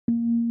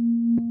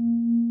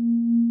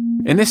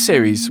In this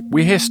series,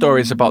 we hear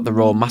stories about the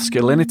role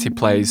masculinity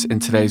plays in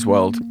today's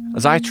world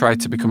as I try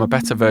to become a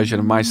better version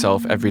of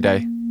myself every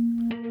day.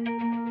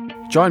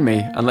 Join me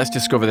and let's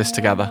discover this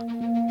together.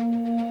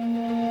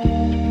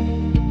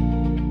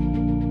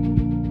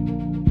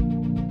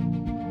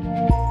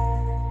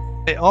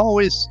 It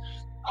always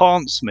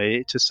haunts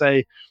me to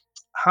say,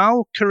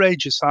 how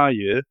courageous are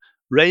you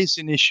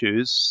raising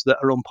issues that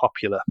are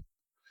unpopular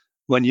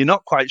when you're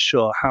not quite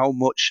sure how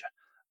much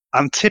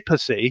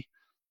antipathy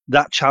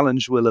that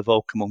challenge will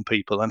evoke among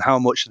people and how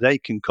much they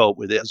can cope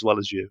with it as well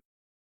as you?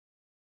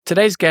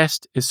 Today's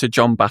guest is Sir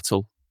John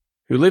Battle,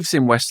 who lives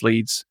in West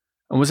Leeds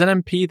and was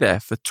an MP there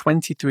for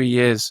 23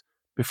 years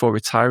before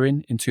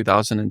retiring in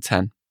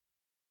 2010.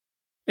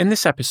 In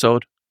this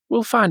episode,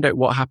 we'll find out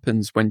what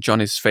happens when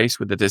John is faced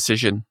with a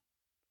decision: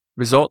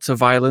 resort to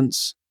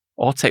violence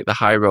or take the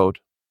high road.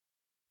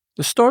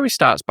 The story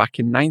starts back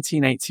in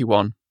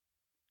 1981.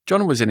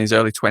 John was in his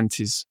early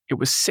 20s. It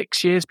was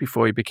 6 years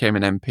before he became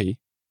an MP.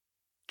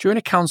 During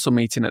a council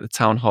meeting at the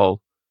town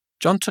hall,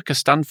 John took a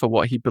stand for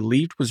what he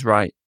believed was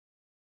right.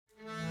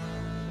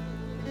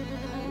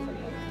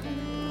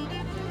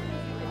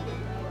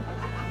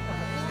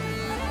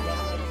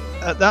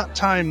 At that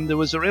time, there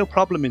was a real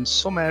problem in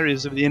some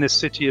areas of the inner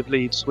city of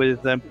Leeds with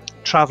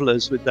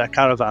travellers with their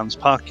caravans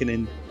parking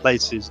in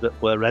places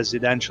that were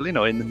residential,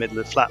 in the middle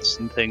of flats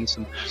and things.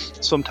 And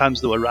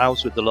sometimes there were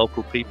rows with the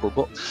local people.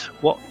 But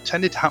what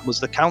tended to happen was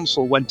the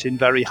council went in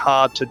very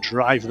hard to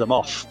drive them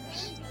off,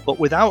 but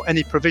without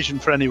any provision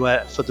for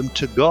anywhere for them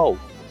to go.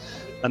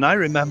 And I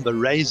remember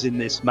raising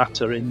this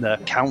matter in the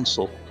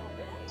council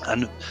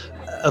and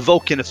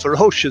evoking a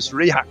ferocious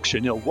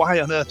reaction. Why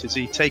on earth is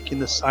he taking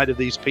the side of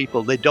these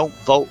people? They don't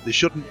vote, they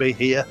shouldn't be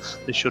here,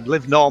 they should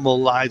live normal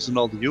lives and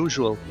all the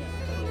usual.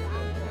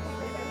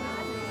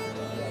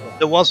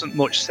 There wasn't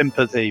much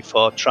sympathy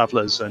for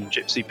travellers and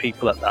gypsy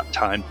people at that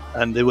time,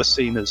 and they were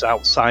seen as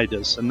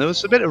outsiders, and there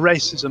was a bit of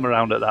racism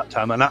around at that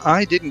time, and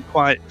I didn't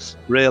quite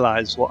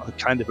realise what a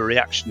kind of a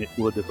reaction it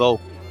would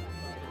evoke.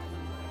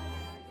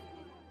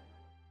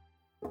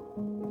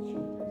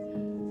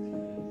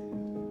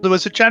 There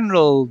was a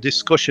general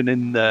discussion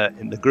in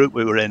the group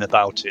we were in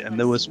about it, and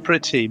there was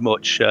pretty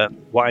much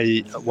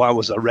why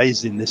was I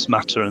raising this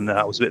matter, and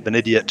I was a bit of an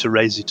idiot to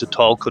raise it at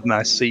all. Couldn't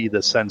I see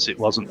the sense it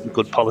wasn't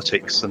good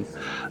politics and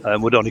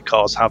would only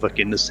cause havoc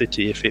in the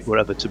city if it were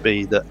ever to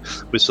be that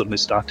we suddenly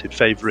started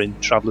favouring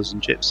travellers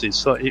and gypsies.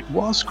 So it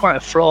was quite a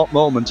fraught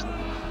moment.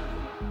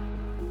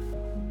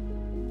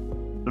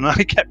 And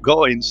I kept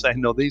going, saying,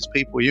 no, these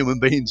people are human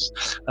beings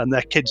and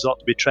their kids ought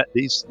to be treated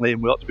decently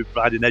and we ought to be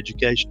providing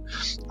education.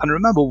 And I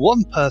remember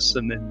one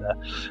person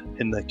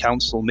in the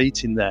council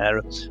meeting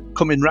there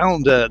coming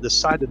round the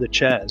side of the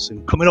chairs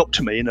and coming up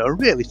to me in a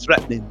really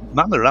threatening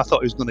manner. I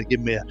thought he was going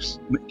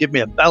to give me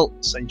a belt,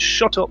 saying,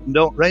 shut up and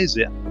don't raise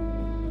it.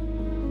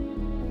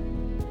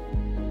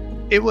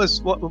 It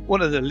was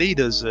one of the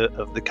leaders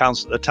of the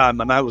council at the time,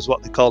 and I was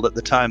what they called at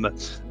the time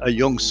a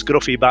young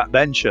scruffy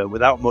backbencher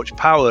without much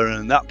power,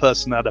 and that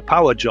person had a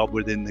power job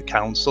within the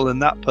council,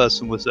 and that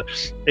person was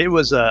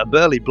a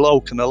burly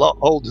bloke and a lot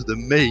older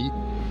than me.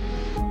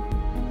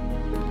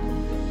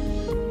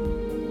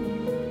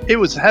 It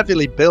was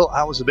heavily built.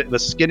 I was a bit of a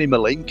skinny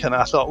malink, and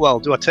I thought, well,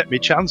 do I take my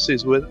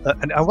chances with?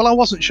 I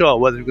wasn't sure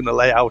whether he was going to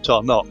lay out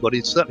or not, but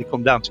he'd certainly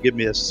come down to give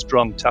me a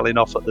strong telling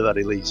off at the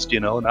very least,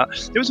 And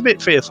it was a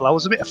bit fearful. I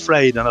was a bit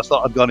afraid, and I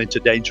thought I'd gone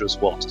into dangerous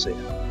waters here.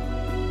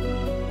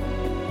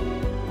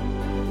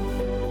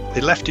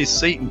 He left his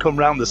seat and come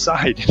round the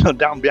side,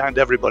 down behind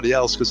everybody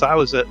else, because I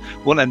was at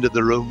one end of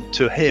the room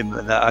to him,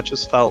 and I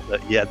just felt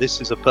that,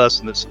 this is a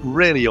person that's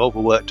really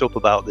overworked up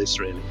about this,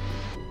 really.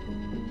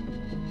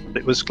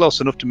 It was close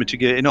enough to me to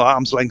get,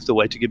 arm's length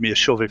away to give me a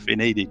shove if he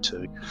needed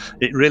to.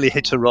 It really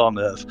hit a raw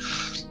nerve.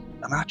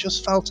 And I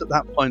just felt at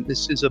that point,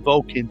 this is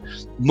evoking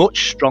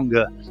much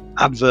stronger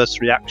adverse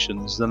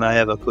reactions than I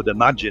ever could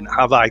imagine.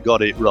 Have I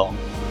got it wrong?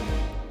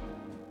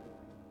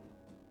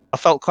 I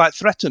felt quite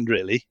threatened,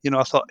 really.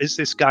 I thought, is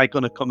this guy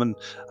going to come and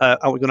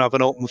are we going to have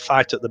an open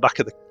fight at the back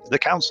of the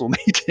council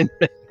meeting?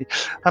 Really?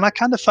 And I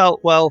kind of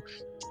felt,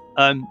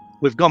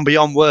 we've gone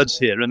beyond words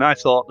here, and I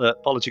thought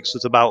that politics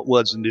was about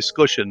words and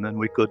discussion, and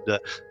we could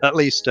at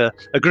least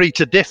agree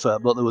to differ,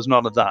 but there was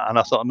none of that. And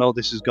I thought, no,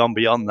 this has gone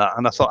beyond that.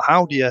 And I thought,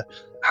 how do you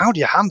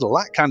handle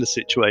that kind of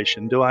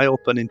situation? Do I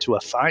open into a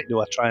fight?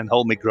 Do I try and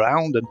hold my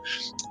ground?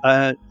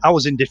 And I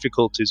was in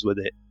difficulties with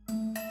it.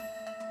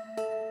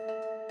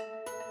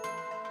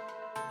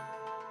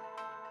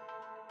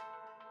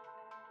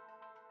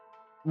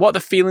 What are the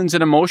feelings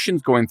and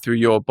emotions going through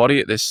your body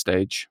at this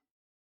stage?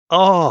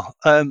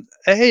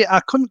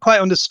 I couldn't quite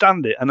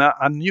understand it, and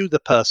I knew the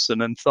person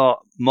and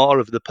thought more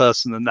of the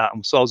person than that,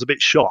 and so I was a bit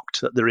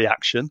shocked at the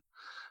reaction.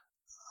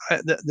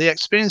 The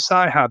experience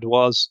I had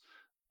was,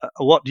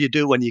 what do you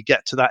do when you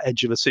get to that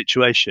edge of a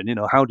situation?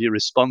 How do you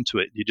respond to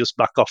it? You just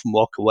back off and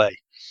walk away,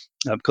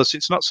 because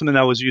it's not something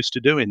I was used to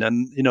doing.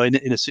 And in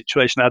a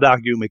situation, I'd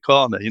argue my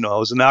corner. I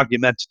was an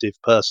argumentative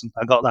person.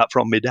 I got that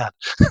from my dad.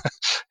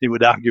 He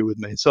would argue with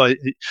me, so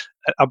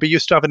I'd be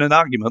used to having an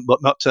argument,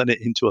 but not turn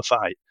it into a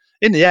fight.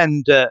 in the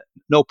end,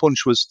 no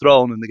punch was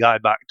thrown and the guy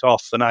backed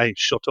off and I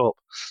shut up.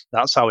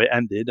 That's how it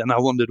ended. And I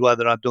wondered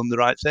whether I'd done the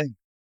right thing.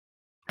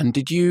 And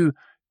did you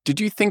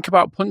think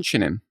about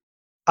punching him?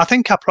 I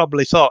think I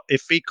probably thought,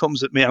 if he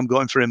comes at me, I'm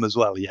going for him as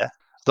well. Yeah.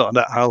 I thought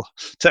that I'll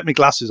take my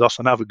glasses off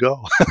and have a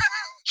go.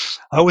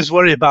 I always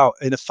worry about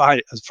in a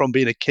fight from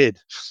being a kid.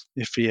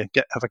 If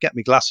I get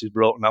my glasses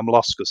broken, I'm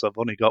lost because I've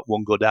only got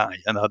one good eye,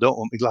 and I don't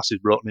want my glasses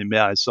broken in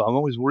my eyes. So I'm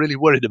always really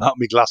worried about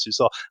my glasses.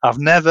 So I've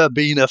never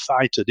been a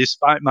fighter,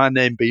 despite my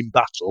name being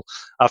Battle.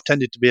 I've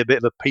tended to be a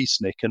bit of a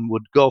peacenik and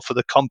would go for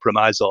the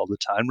compromise all the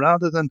time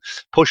rather than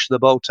push the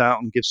boat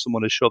out and give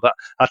someone a shove.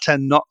 I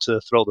tend not to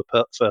throw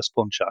the first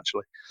punch,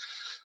 actually.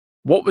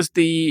 What was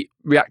the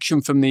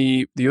reaction from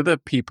the other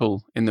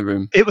people in the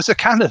room? It was a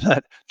kind of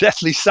a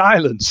deathly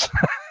silence.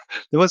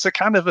 There was a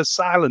kind of a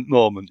silent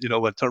moment,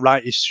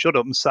 when he shut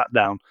up and sat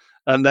down.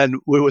 And then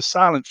we were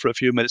silent for a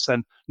few minutes.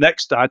 Then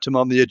next item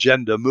on the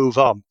agenda, move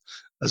on,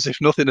 as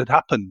if nothing had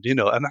happened, And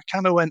I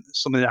kind of went,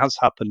 something has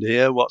happened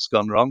here. What's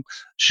gone wrong?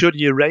 Should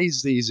you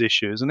raise these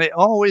issues? And it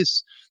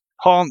always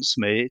haunts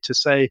me to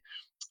say,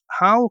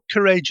 how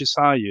courageous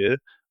are you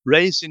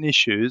raising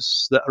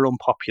issues that are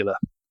unpopular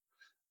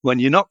when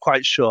you're not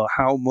quite sure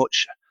how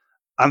much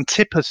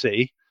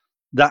antipathy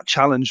that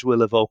challenge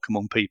will evoke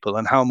among people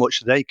and how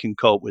much they can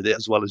cope with it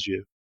as well as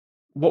you.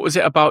 What was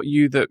it about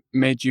you that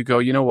made you go,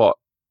 you know what?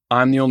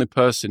 I'm the only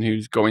person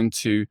who's going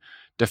to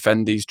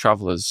defend these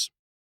travellers.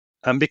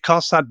 And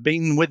because I'd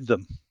been with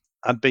them,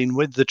 I'd been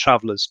with the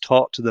travellers,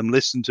 talked to them,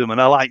 listened to them,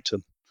 and I liked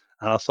them.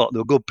 And I thought they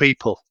were good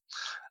people.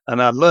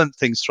 And I learned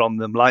things from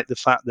them, like the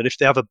fact that if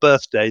they have a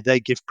birthday, they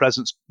give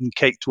presents and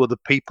cake to other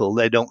people.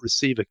 They don't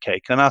receive a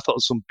cake. And I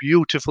thought some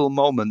beautiful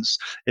moments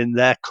in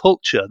their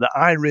culture that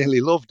I really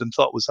loved and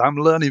thought I'm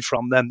learning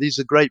from them. These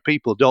are great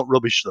people. Don't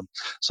rubbish them.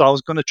 So I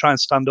was going to try and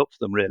stand up for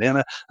them, really.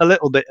 And a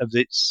little bit of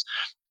it's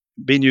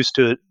being used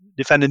to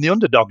defending the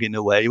underdog in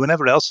a way.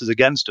 Whenever else is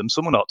against them,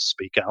 someone ought to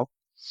speak out.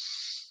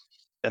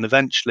 And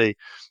eventually,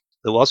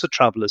 there was a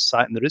travellers'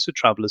 site, and there is a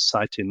travellers'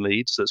 site in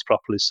Leeds that's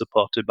properly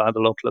supported by the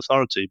local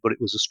authority, but it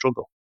was a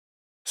struggle.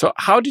 So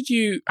how did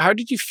you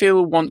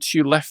feel once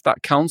you left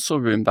that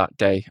council room that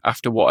day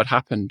after what had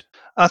happened?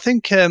 I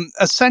think a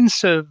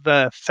sense of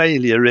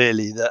failure,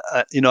 really,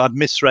 that I'd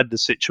misread the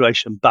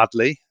situation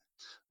badly.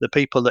 The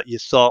people that you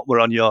thought were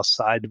on your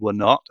side were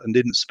not and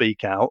didn't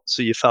speak out.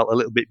 So you felt a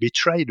little bit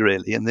betrayed,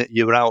 really, and that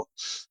you were out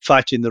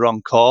fighting the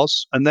wrong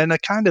cause. And then a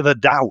kind of a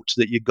doubt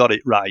that you got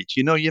it right.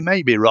 You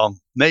may be wrong.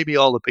 Maybe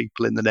all the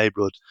people in the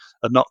neighbourhood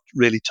had not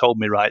really told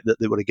me right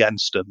that they were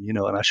against them,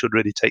 and I should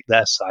really take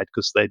their side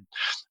because they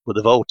were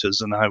the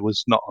voters and I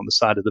was not on the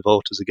side of the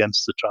voters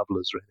against the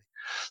travellers, really.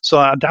 So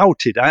I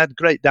doubted. I had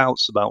great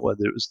doubts about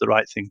whether it was the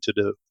right thing to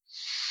do.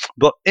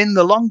 But in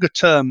the longer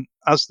term,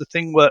 as the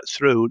thing worked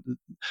through,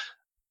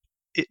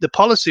 the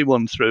policy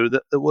won through,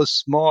 that there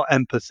was more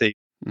empathy.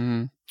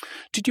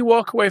 Did you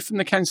walk away from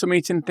the council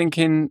meeting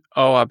thinking,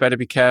 oh, I better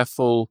be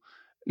careful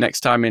next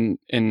time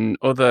in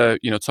other,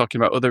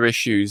 talking about other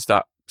issues,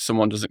 that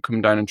someone doesn't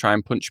come down and try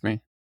and punch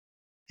me?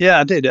 Yeah,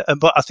 I did.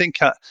 But I think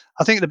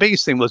the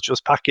biggest thing was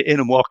just pack it in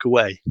and walk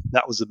away.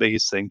 That was the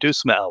biggest thing. Do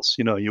something else.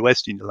 You're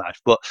wasting your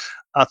life. But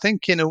I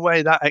think in a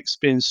way that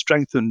experience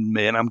strengthened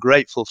me, and I'm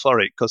grateful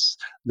for it, because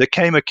there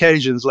came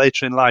occasions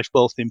later in life,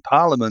 both in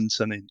Parliament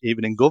and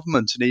even in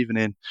government, and even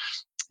in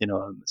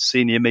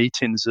senior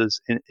meetings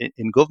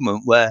in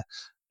government, where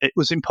it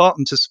was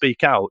important to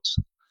speak out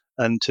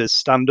and to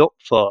stand up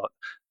for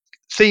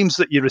themes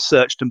that you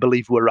researched and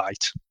believed were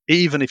right,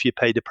 even if you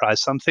paid a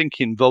price. I'm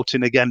thinking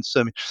voting against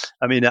them.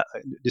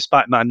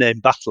 Despite my name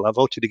Battle, I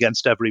voted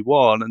against every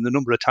one, and the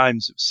number of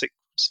times,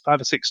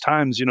 5 or 6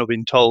 times,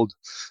 being told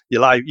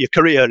your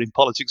career in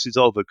politics is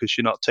over because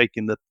you're not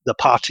taking the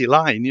party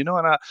line,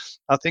 and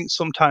I think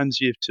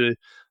sometimes you have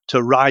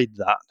to ride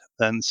that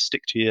and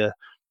stick to your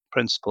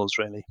principles,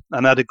 really.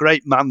 And I had a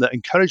great man that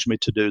encouraged me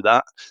to do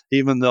that,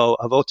 even though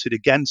I voted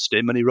against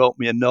him. And he wrote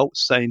me a note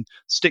saying,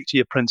 stick to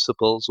your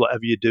principles,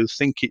 whatever you do,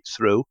 think it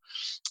through.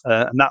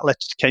 And that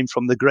letter came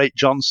from the great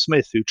John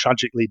Smith, who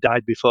tragically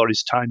died before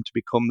his time to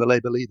become the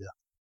Labour leader.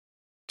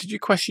 Did you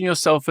question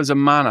yourself as a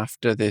man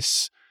after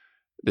this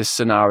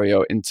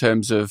scenario, in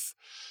terms of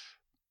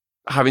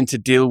having to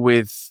deal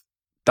with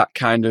that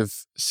kind of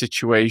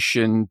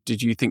situation?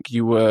 Did you think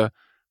you were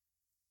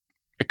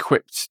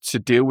equipped to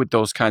deal with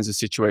those kinds of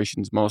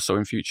situations more so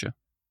in future?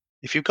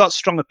 If you've got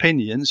strong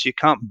opinions, you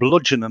can't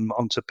bludgeon them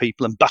onto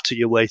people and batter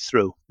your way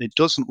through. It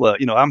doesn't work.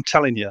 I'm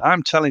telling you,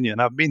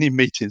 and I've been in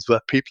meetings where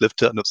people have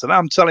turned up and said,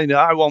 I'm telling you,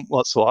 I want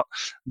what's what,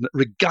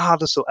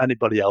 regardless of what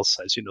anybody else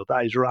says.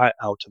 That is right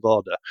out of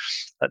order.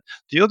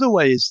 The other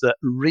way is that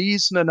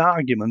reason and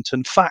argument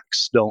and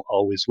facts don't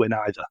always win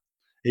either.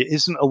 It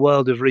isn't a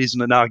world of reason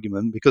and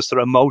argument, because there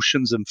are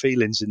emotions and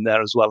feelings in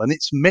there as well. And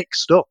it's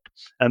mixed up,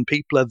 and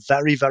people are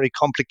very, very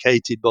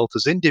complicated, both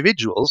as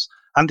individuals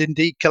and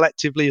indeed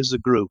collectively as a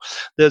group.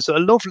 There's a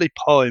lovely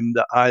poem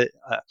that I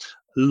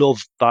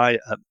love by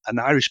an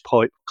Irish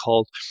poet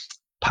called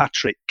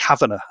Patrick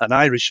Kavanagh, an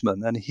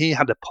Irishman, and he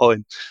had a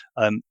poem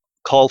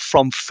called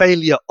From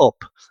Failure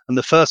Up. And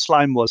the first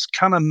line was,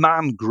 can a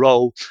man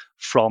grow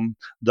from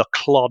the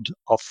clod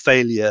of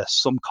failure,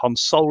 some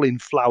consoling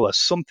flower,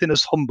 something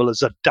as humble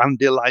as a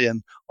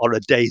dandelion or a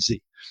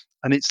daisy?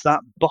 And it's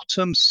that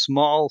bottom,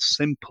 small,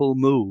 simple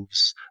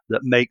moves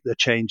that make the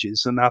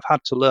changes. And I've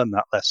had to learn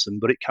that lesson,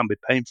 but it can be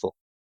painful.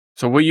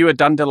 So were you a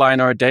dandelion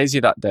or a daisy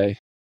that day?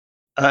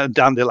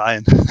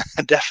 Dandelion,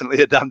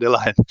 definitely a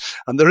dandelion.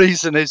 And the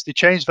reason is they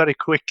change very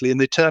quickly and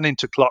they turn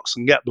into clocks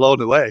and get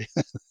blown away.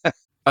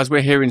 As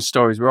we're hearing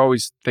stories, we're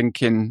always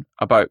thinking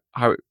about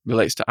how it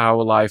relates to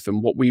our life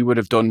and what we would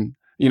have done.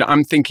 You know,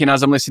 I'm thinking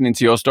as I'm listening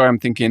to your story, I'm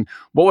thinking,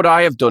 what would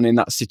I have done in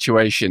that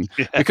situation?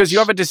 Yes. Because you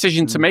have a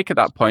decision to make at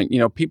that point. You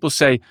know, people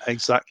say,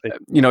 exactly.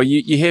 You know,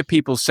 you hear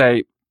people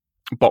say,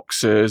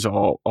 boxers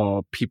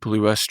or people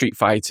who are street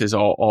fighters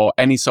or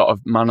any sort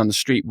of man on the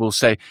street will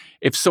say,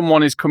 if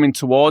someone is coming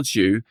towards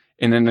you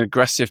in an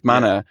aggressive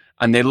manner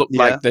and they look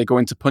like they're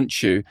going to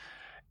punch you,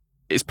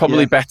 it's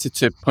probably better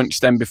to punch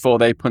them before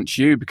they punch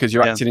you because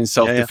you're acting in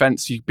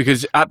self-defense.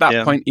 Because at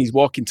that point, he's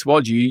walking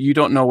towards you. You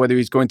don't know whether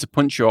he's going to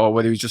punch you or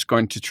whether he's just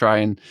going to try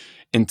and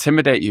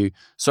intimidate you.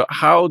 So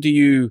how do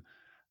you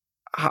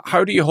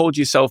hold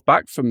yourself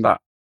back from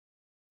that?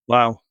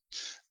 Wow.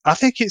 I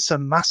think it's a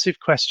massive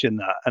question,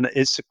 that, and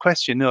it's a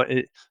question.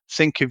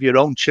 Think of your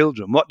own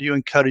children. What do you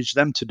encourage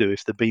them to do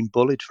if they're being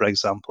bullied, for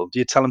example? Do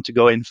you tell them to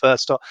go in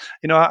first? Or,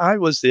 I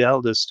was the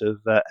eldest of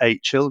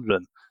 8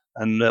 children,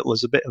 and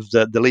was a bit of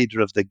the leader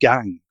of the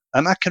gang.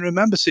 And I can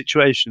remember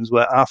situations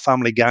where our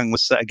family gang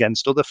was set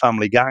against other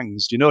family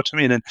gangs. Do you know what I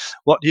mean? And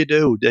what do you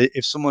do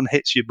if someone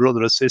hits your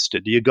brother or sister?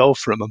 Do you go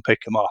for them and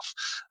pick them off?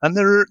 And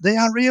they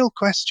are real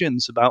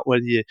questions about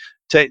whether you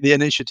take the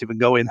initiative and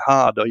go in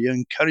hard, or you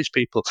encourage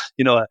people.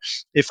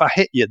 If I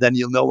hit you, then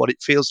you'll know what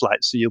it feels like,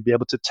 so you'll be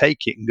able to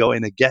take it and go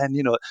in again.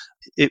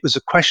 It was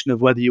a question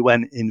of whether you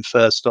went in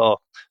first or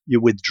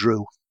you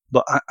withdrew.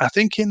 But I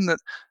think in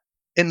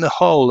the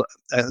whole,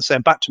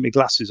 saying back to my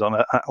glasses on,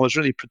 I was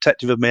really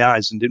protective of my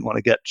eyes and didn't want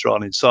to get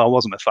drawn in. So I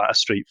wasn't a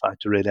street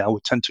fighter, really. I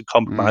would tend to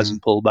compromise and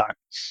pull back,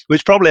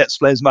 which probably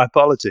explains my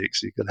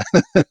politics.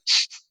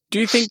 Do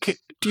you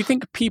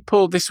think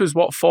people, this is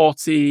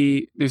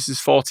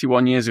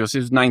 41 years ago, so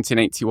this was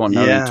 1981,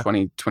 now in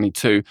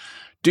 2022.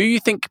 Do you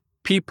think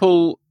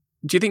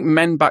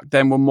men back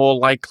then were more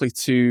likely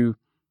to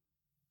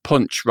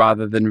punch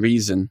rather than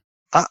reason?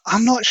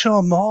 I'm not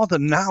sure more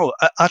than now.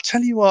 I'll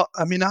tell you what,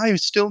 I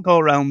still go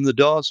around the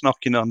doors,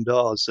 knocking on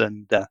doors,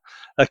 and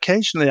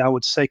occasionally I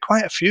would say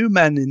quite a few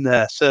men in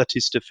their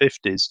 30s to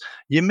 50s.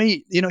 You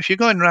meet, if you're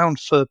going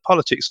around for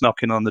politics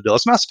knocking on the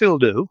doors, and I still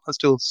do, I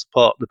still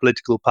support the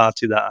political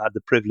party that I had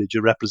the privilege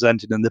of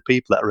representing and the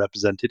people that are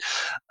represented.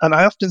 And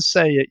I often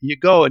say, you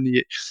go and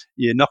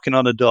you're knocking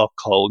on a door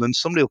cold, and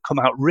somebody will come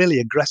out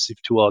really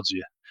aggressive towards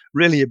you,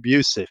 really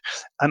abusive.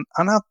 And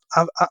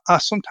I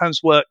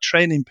sometimes work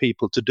training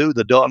people to do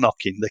the door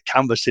knocking, the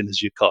canvassing,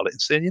 as you call it,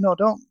 and saying,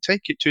 don't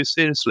take it too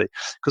seriously,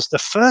 because the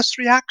first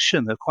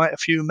reaction of quite a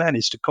few men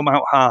is to come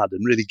out hard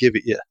and really give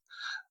it you.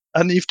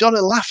 And you've got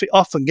to laugh it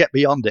off and get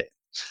beyond it.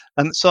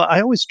 And so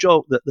I always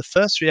joke that the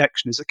first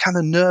reaction is a kind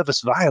of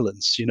nervous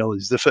violence,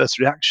 is the first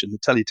reaction. They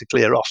tell you to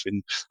clear off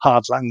in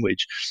hard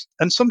language.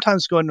 And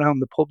sometimes going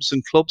around the pubs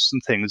and clubs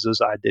and things, as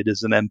I did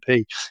as an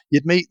MP,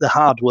 you'd meet the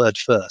hard word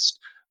first.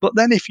 But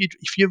then if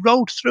you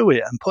rode through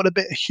it and put a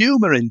bit of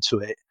humour into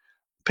it,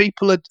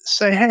 people would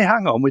say, hey,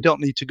 hang on, we don't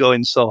need to go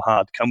in so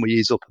hard. Can we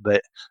ease up a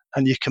bit?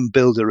 And you can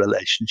build a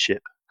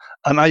relationship.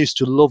 And I used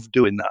to love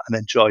doing that and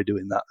enjoy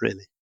doing that,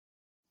 really.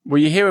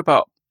 Well, you hear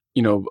about,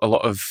 a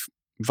lot of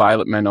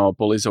violent men or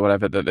bullies or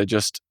whatever, that they're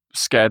just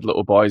scared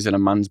little boys in a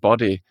man's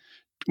body.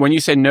 When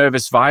you say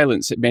nervous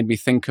violence, it made me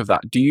think of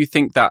that. Do you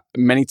think that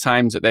many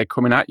times that they're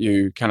coming at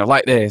you kind of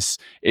like this,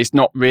 it's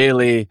not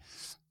really,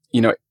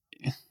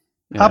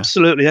 Yeah.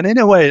 Absolutely. And in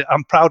a way,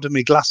 I'm proud of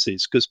my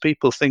glasses, because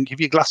people think if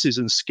your glasses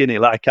are skinny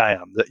like I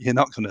am, that you're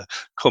not going to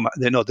come at,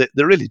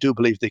 they really do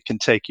believe they can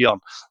take you on.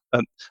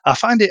 I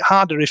find it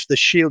harder if they're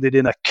shielded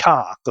in a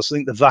car, because I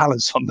think the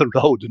violence on the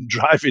road and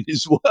driving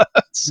is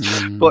worse.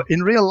 But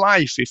in real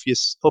life, if you're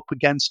up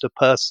against a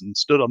person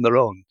stood on their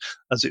own,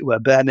 as it were,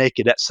 bare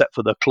naked, except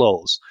for their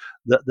clothes,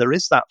 that there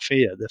is that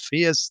fear.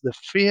 The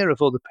fear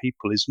of other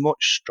people is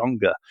much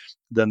stronger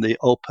than the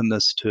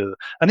openness to,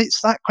 and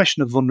it's that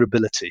question of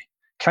vulnerability.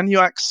 Can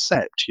you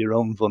accept your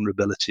own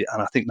vulnerability?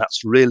 And I think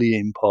that's really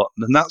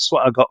important. And that's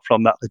what I got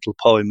from that little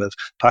poem of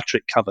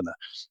Patrick Kavanagh,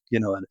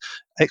 and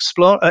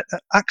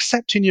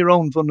accepting your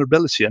own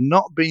vulnerability and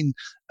not being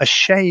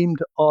ashamed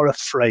or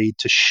afraid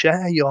to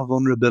share your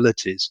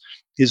vulnerabilities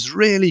is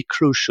really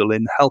crucial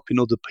in helping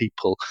other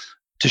people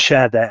to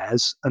share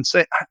theirs and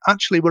say,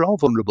 actually, we're all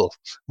vulnerable.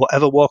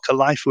 Whatever walk of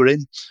life we're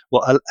in,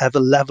 whatever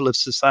level of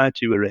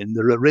society we're in,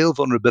 there are real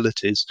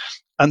vulnerabilities,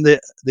 and there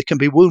can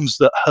be wounds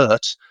that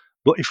hurt.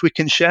 But if we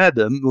can share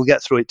them, we'll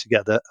get through it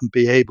together and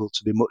be able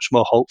to be much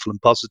more hopeful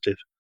and positive.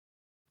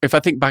 If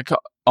I think back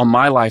on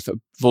my life of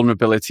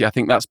vulnerability, I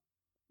think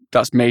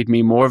that's made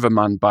me more of a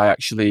man by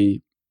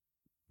actually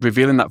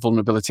revealing that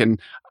vulnerability. And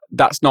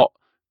it's not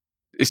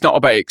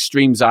about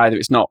extremes either.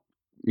 It's not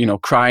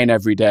crying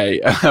every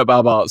day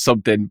about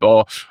something,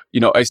 or,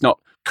 it's not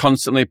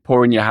constantly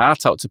pouring your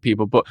heart out to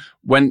people. But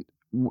when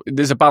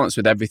there's a balance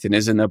with everything,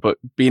 isn't there? But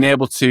being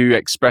able to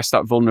express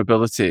that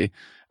vulnerability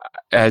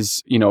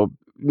as,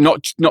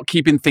 not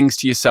keeping things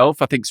to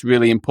yourself, I think is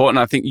really important.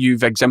 I think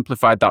you've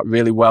exemplified that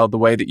really well, the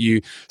way that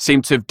you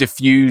seem to have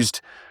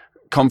diffused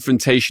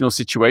confrontational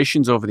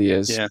situations over the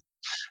years. Yeah.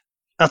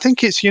 I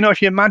think it's,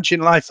 if you imagine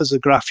life as a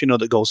graph,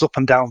 that goes up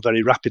and down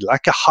very rapidly,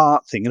 like a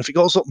heart thing. And if it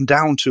goes up and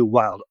down too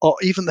wild, or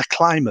even the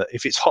climate,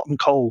 if it's hot and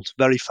cold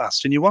very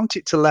fast, and you want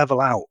it to level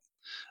out.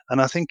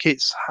 And I think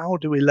it's, how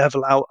do we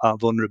level out our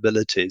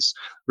vulnerabilities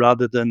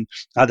rather than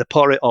either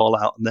pour it all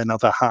out and then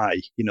have a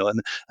high,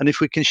 and if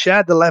we can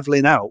share the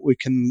leveling out, we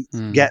can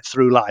get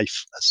through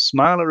life. A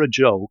smile or a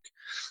joke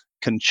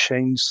can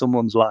change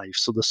someone's life.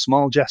 So the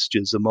small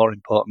gestures are more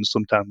important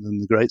sometimes than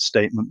the great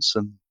statements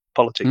and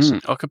politics.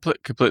 I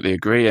completely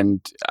agree.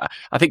 And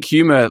I think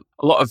humor,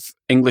 a lot of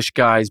English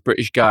guys,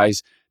 British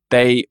guys,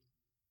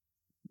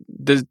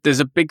 there's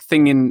a big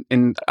thing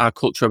in our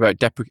culture about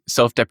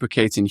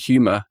self-deprecating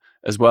humor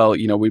as well.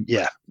 We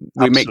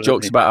make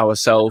jokes about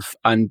ourselves,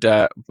 and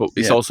but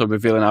it's also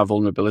revealing our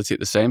vulnerability at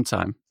the same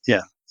time.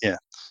 Yeah.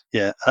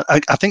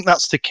 I think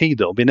that's the key,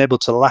 though, being able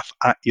to laugh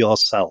at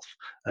yourself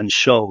and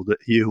show that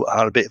you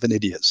are a bit of an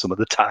idiot some of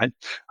the time,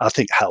 I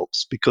think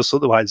helps, because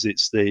otherwise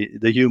it's the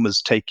humour's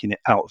taking it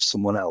out of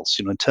someone else,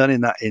 and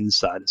turning that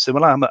inside and saying,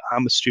 well,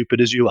 I'm as stupid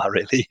as you are,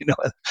 really.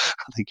 I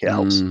think it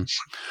helps.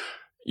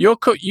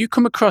 You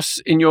come across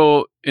in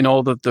all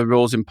the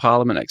roles in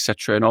Parliament,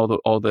 etc., and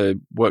all the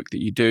work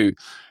that you do.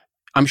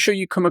 I'm sure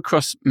you come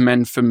across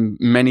men from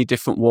many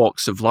different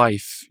walks of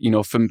life.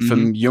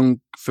 From young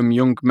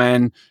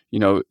men,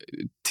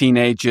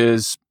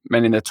 teenagers,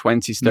 men in their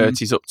 20s,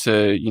 30s, up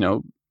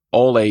to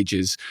all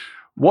ages.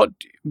 What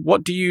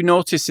do you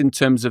notice in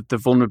terms of the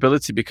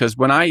vulnerability? Because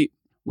when I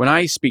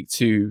speak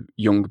to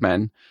young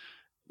men,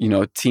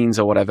 teens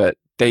or whatever,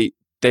 they're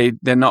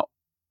not,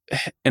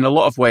 in a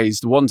lot of ways,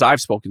 the ones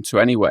I've spoken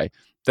to anyway,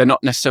 they're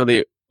not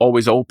necessarily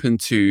always open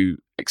to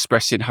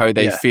expressing how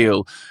they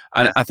feel.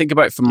 And I think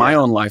about it from my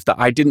own life, that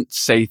I didn't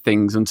say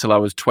things until I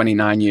was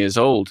 29 years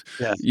old.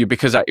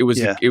 Because it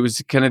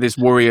was kind of this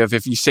worry of,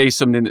 if you say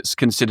something that's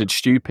considered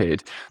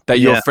stupid, that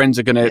your friends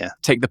are going to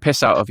take the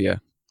piss out of you.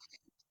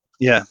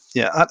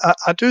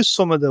 I do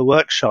some of the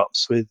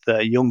workshops with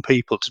young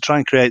people to try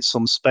and create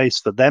some space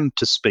for them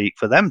to speak,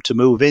 for them to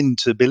move in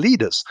to be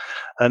leaders.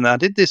 And I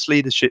did this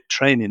leadership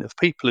training of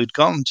people who'd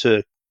gone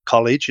to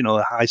college,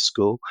 high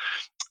school,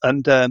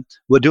 and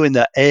we're doing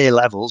their A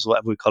levels,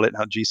 whatever we call it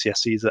now,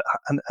 GCSEs,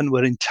 and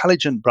we're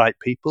intelligent, bright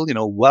people,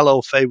 well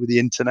au fait with the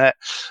internet,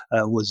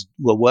 were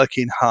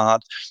working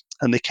hard.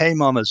 And they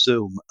came on a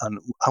Zoom, and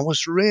I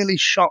was really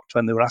shocked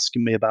when they were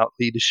asking me about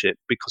leadership,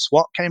 because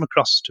what came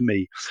across to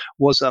me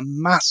was a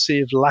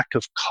massive lack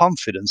of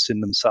confidence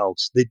in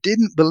themselves. They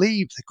didn't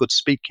believe they could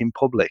speak in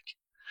public.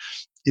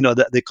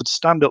 That they could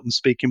stand up and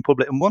speak in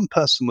public. And one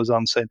person was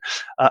on saying,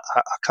 I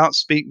can't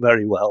speak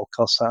very well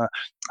because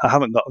I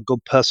haven't got a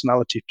good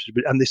personality.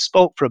 And they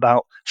spoke for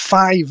about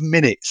 5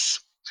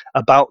 minutes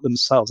about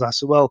themselves. I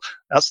said, well,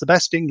 that's the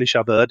best English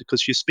I've heard,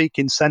 because you speak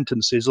in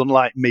sentences,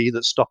 unlike me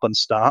that stop and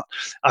start.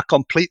 I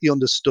completely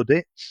understood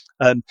it.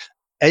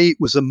 It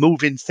was a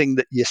moving thing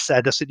that you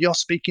said. I said, your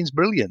speaking's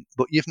brilliant,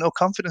 but you've no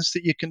confidence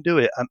that you can do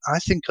it. And I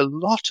think a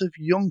lot of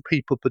young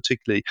people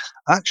particularly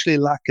actually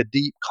lack a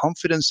deep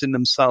confidence in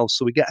themselves.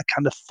 So we get a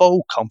kind of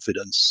faux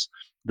confidence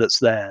that's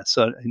there.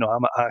 So,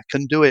 I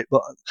can do it,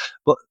 but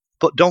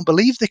don't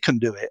believe they can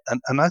do it.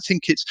 And I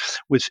think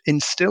we've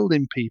instilled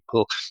in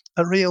people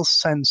a real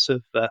sense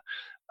of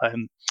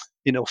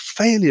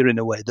failure, in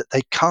a way that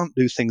they can't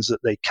do things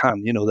that they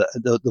can.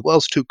 That the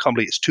world's too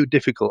complicated, it's too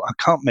difficult. I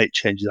can't make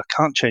changes. I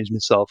can't change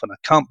myself, and I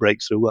can't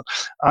break through. Well,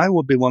 I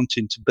would be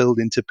wanting to build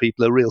into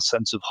people a real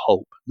sense of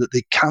hope that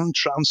they can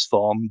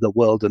transform the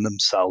world and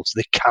themselves.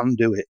 They can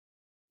do it.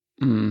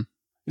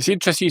 It's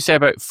interesting you say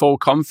about full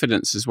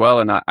confidence as well,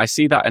 and I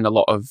see that in a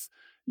lot of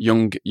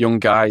young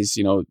guys.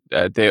 They'll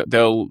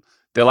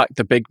act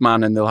the big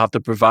man and they'll have the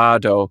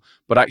bravado,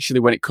 but actually,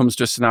 when it comes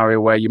to a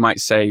scenario where you might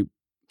say,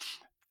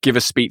 give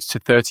a speech to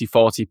 30,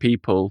 40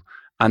 people,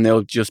 and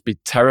they'll just be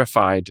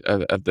terrified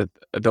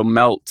they'll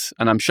melt.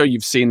 And I'm sure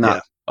you've seen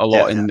that a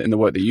lot in the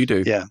work that you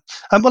do. Yeah.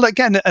 And well,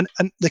 again, and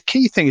the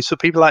key thing is for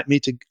people like me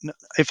to,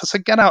 if I say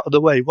get out of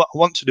the way, what I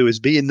want to do is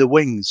be in the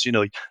wings.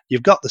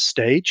 You've got the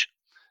stage,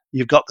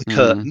 you've got the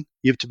curtain,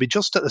 you have to be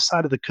just at the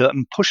side of the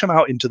curtain, push them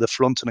out into the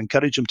front and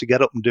encourage them to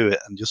get up and do it,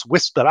 and just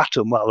whisper at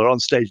them while they're on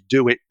stage,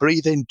 do it,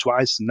 breathe in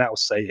twice and now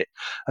say it,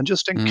 and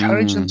just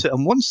encourage them to.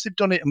 And once they've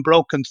done it and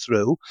broken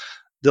through,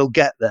 they'll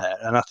get there.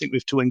 And I think we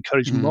have to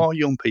encourage more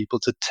young people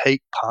to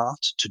take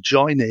part, to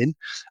join in,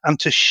 and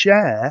to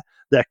share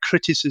their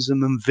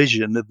criticism and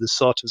vision of the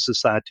sort of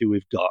society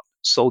we've got,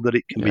 so that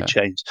it can be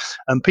changed.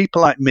 And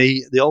people like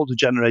me, the older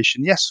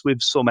generation, yes,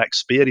 with some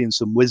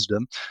experience and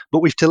wisdom,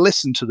 but we have to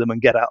listen to them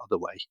and get out of the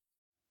way.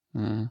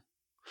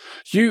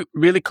 You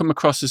really come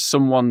across as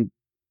someone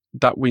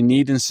that we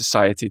need in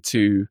society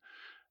to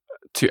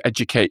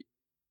educate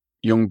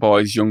young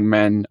boys, young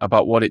men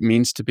about what it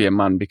means to be a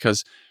man?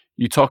 Because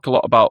you talk a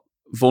lot about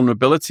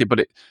vulnerability,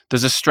 but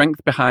there's a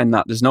strength behind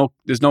that. There's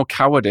no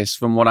cowardice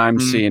from what I'm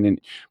seeing,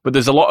 but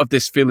there's a lot of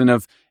this feeling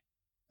of,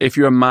 if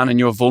you're a man and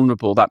you're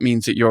vulnerable, that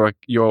means that you're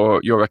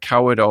a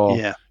coward, or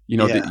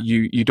that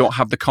you don't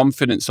have the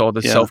confidence or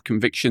the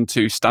self-conviction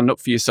to stand up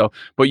for yourself.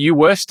 But you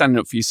were standing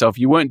up for yourself.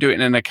 You weren't doing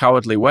it in a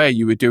cowardly way.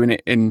 You were doing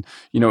it in,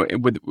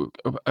 with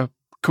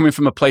coming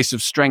from a place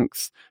of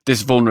strength,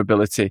 this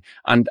vulnerability.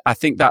 And I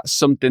think that's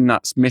something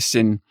that's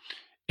missing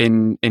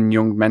in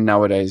young men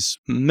nowadays.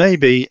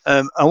 Maybe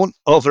I won't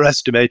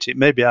overestimate it.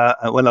 Maybe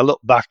when I look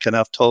back and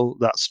I've told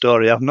that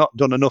story, I've not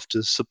done enough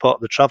to support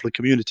the traveller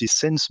community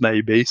since.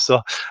 Maybe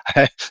so,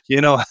 I'm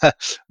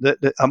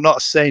not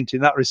a saint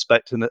in that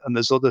respect, and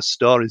there's other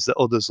stories that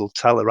others will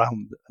tell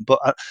around. But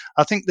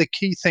I think the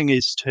key thing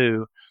is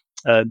to,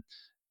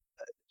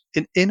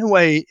 in a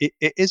way,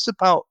 it is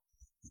about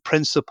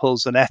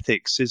principles and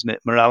ethics, isn't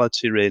it?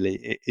 Morality,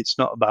 really. It's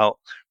not about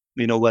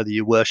whether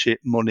you worship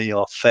money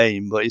or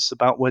fame, but it's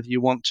about whether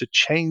you want to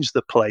change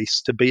the place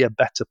to be a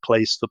better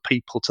place for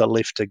people to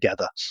live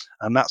together.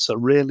 And that's a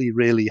really,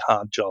 really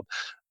hard job.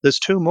 There's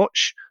too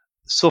much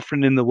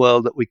suffering in the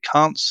world that we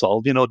can't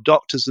solve.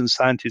 Doctors and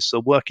scientists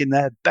are working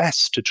their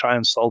best to try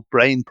and solve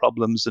brain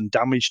problems and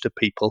damage to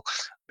people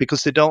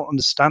because they don't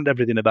understand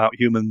everything about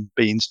human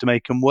beings to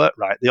make them work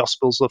right. The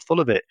hospitals are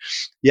full of it.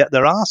 Yet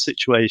there are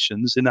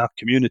situations in our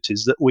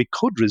communities that we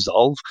could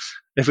resolve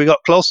if we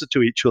got closer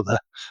to each other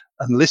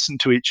and listen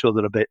to each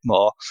other a bit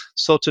more.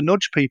 So to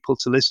nudge people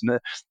to listen.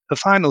 A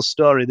final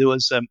story, there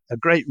was a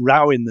great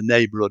row in the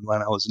neighbourhood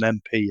when I was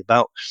an MP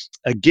about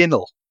a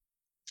ginnel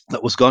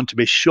that was going to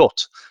be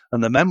shut,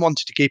 and the men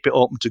wanted to keep it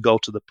open to go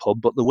to the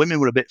pub, but the women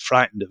were a bit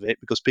frightened of it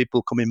because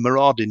people coming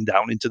marauding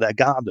down into their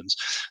gardens.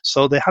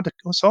 So they had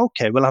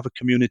okay, we'll have a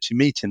community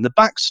meeting. The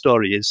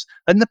backstory is,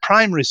 in the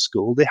primary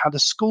school, they had a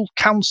school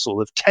council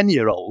of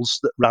 10-year-olds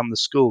that ran the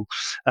school,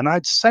 and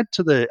I'd said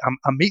to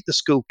I meet the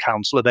school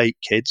council of 8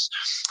 kids,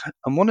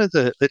 and one of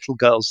the little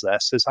girls there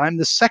says, I'm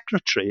the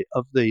secretary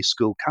of the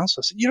school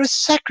council. I said, you're a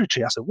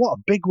secretary? I said, what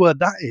a big word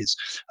that is.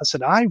 I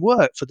said, I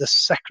work for the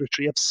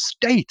Secretary of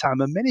State. I'm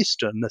a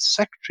minister, and the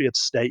Secretary of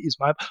State is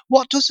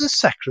what does the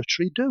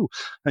secretary do?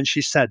 And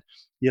she said,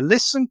 you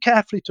listen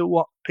carefully to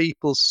what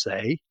people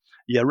say,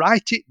 you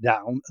write it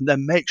down, and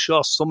then make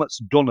sure something's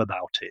done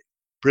about it.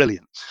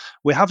 Brilliant.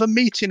 We have a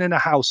meeting in a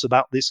house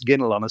about this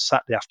ginnel on a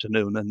Saturday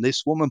afternoon, and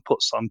this woman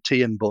puts on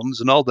tea and buns,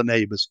 and all the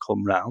neighbours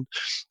come round.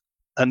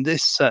 And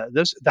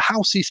the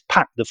house is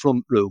packed, the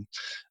front room.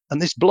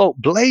 And this bloke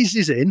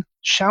blazes in,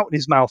 shouting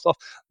his mouth off,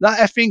 that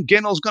effing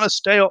ginnel's going to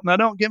stay open. I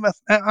don't give a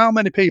how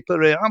many people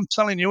are here. I'm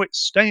telling you, it's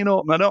staying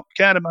open. I don't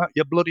care about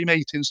your bloody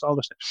meetings. All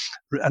this.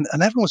 And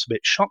everyone was a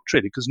bit shocked,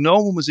 really, because no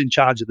one was in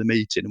charge of the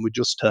meeting and we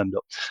just turned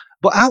up.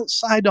 But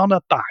outside on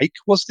a bike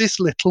was this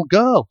little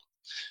girl.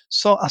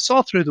 So I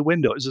saw through the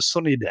window, it was a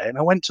sunny day, and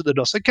I went to the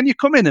door. I said, can you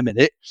come in a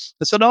minute?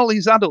 I said, all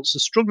these adults are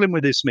struggling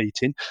with this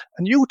meeting,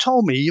 and you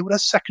told me you were a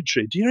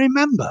secretary. Do you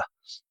remember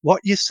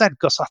what you said?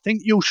 Because I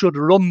think you should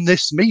run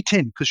this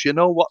meeting because you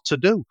know what to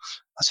do.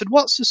 I said,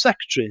 what's the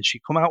secretary? And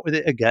she come out with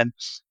it again.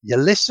 You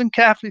listen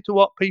carefully to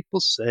what people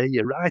say,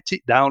 you write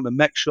it down and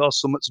make sure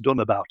something's done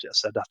about it. I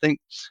said, I think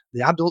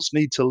the adults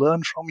need to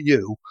learn from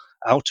you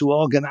how to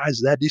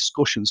organise their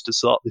discussions to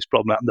sort this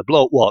problem out. And the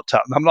bloke walked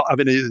out, and I'm not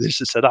having any of this.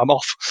 He said, I'm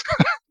off.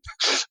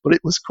 But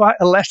it was quite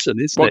a lesson,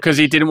 isn't it? Because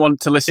he didn't want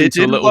to listen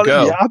to a little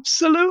girl. Yeah,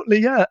 absolutely,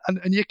 yeah.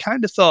 And you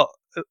kind of thought,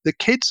 the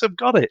kids have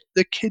got it.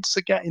 The kids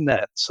are getting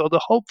there. So the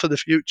hope for the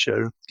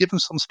future, give them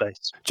some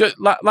space.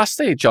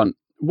 Lastly, John,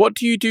 what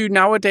do you do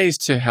nowadays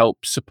to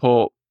help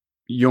support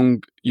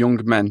young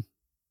men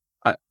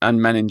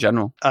and men in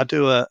general? I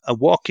do a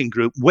walking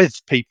group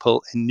with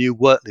people in New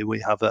Wortley. We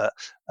have a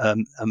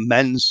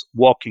men's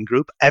walking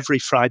group every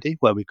Friday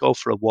where we go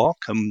for a walk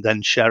and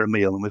then share a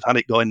meal. And we've had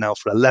it going now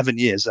for 11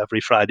 years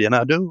every Friday. And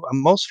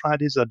most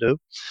Fridays I do.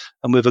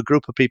 And we have a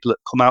group of people that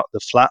come out of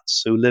the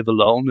flats who live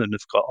alone and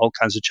have got all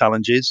kinds of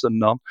challenges and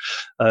none.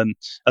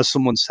 As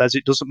someone says,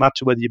 it doesn't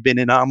matter whether you've been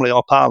in Armley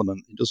or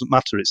Parliament. It doesn't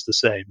matter. It's the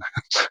same.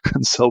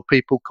 And so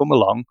people come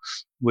along.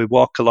 We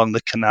walk along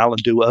the canal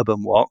and do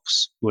urban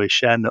walks. We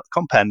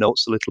compare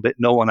notes a little bit.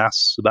 No one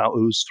asks about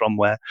who's from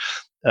where.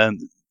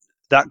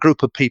 That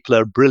group of people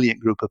are a brilliant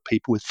group of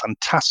people with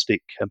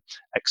fantastic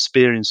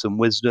experience and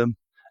wisdom.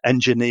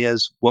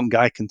 Engineers, one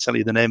guy can tell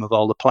you the name of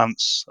all the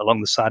plants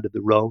along the side of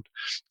the road.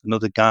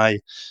 Another guy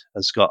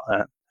has got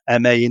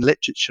an MA in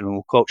literature and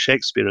will quote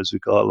Shakespeare as we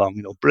go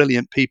along.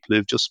 Brilliant people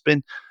who've just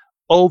been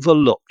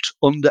overlooked,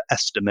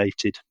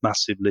 underestimated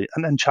massively,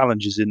 and then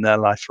challenges in their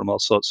life from all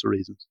sorts of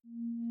reasons.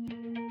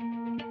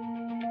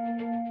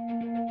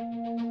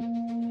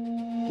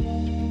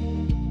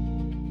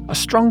 A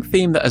strong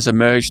theme that has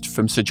emerged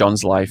from Sir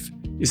John's life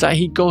is that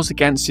he goes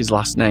against his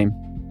last name.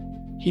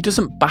 He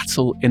doesn't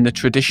battle in the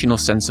traditional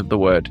sense of the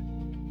word.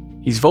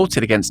 He's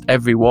voted against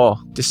every war,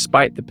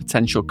 despite the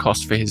potential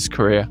cost for his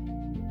career.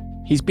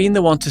 He's been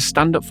the one to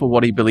stand up for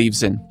what he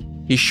believes in.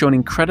 He's shown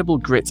incredible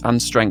grit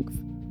and strength.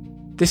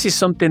 This is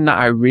something that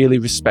I really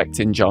respect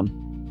in John.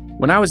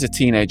 When I was a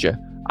teenager,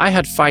 I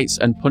had fights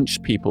and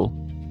punched people,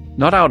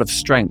 not out of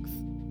strength,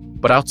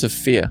 but out of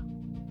fear.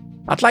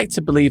 I'd like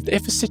to believe that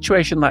if a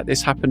situation like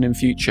this happened in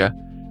future,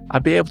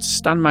 I'd be able to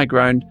stand my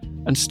ground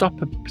and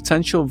stop a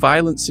potential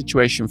violent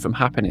situation from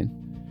happening.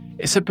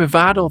 It's a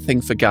bravado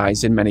thing for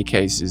guys in many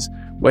cases,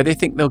 where they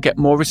think they'll get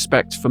more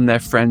respect from their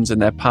friends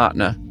and their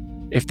partner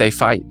if they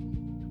fight.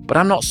 But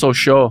I'm not so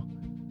sure.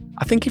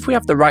 I think if we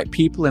have the right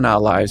people in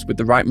our lives with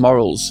the right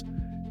morals,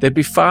 they'd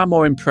be far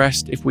more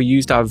impressed if we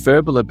used our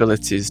verbal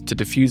abilities to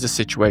diffuse a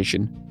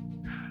situation.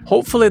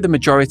 Hopefully the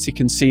majority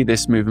can see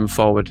this moving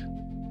forward.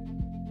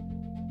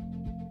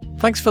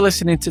 Thanks for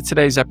listening to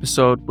today's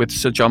episode with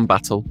Sir John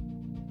Battle.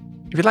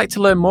 If you'd like to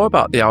learn more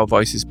about the Our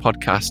Voices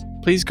podcast,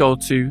 please go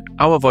to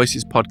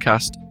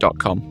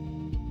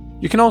ourvoicespodcast.com.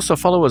 You can also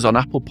follow us on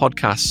Apple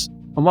Podcasts,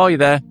 and while you're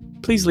there,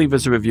 please leave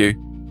us a review.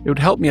 It would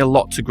help me a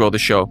lot to grow the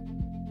show.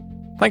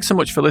 Thanks so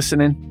much for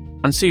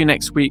listening, and see you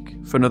next week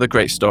for another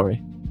great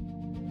story.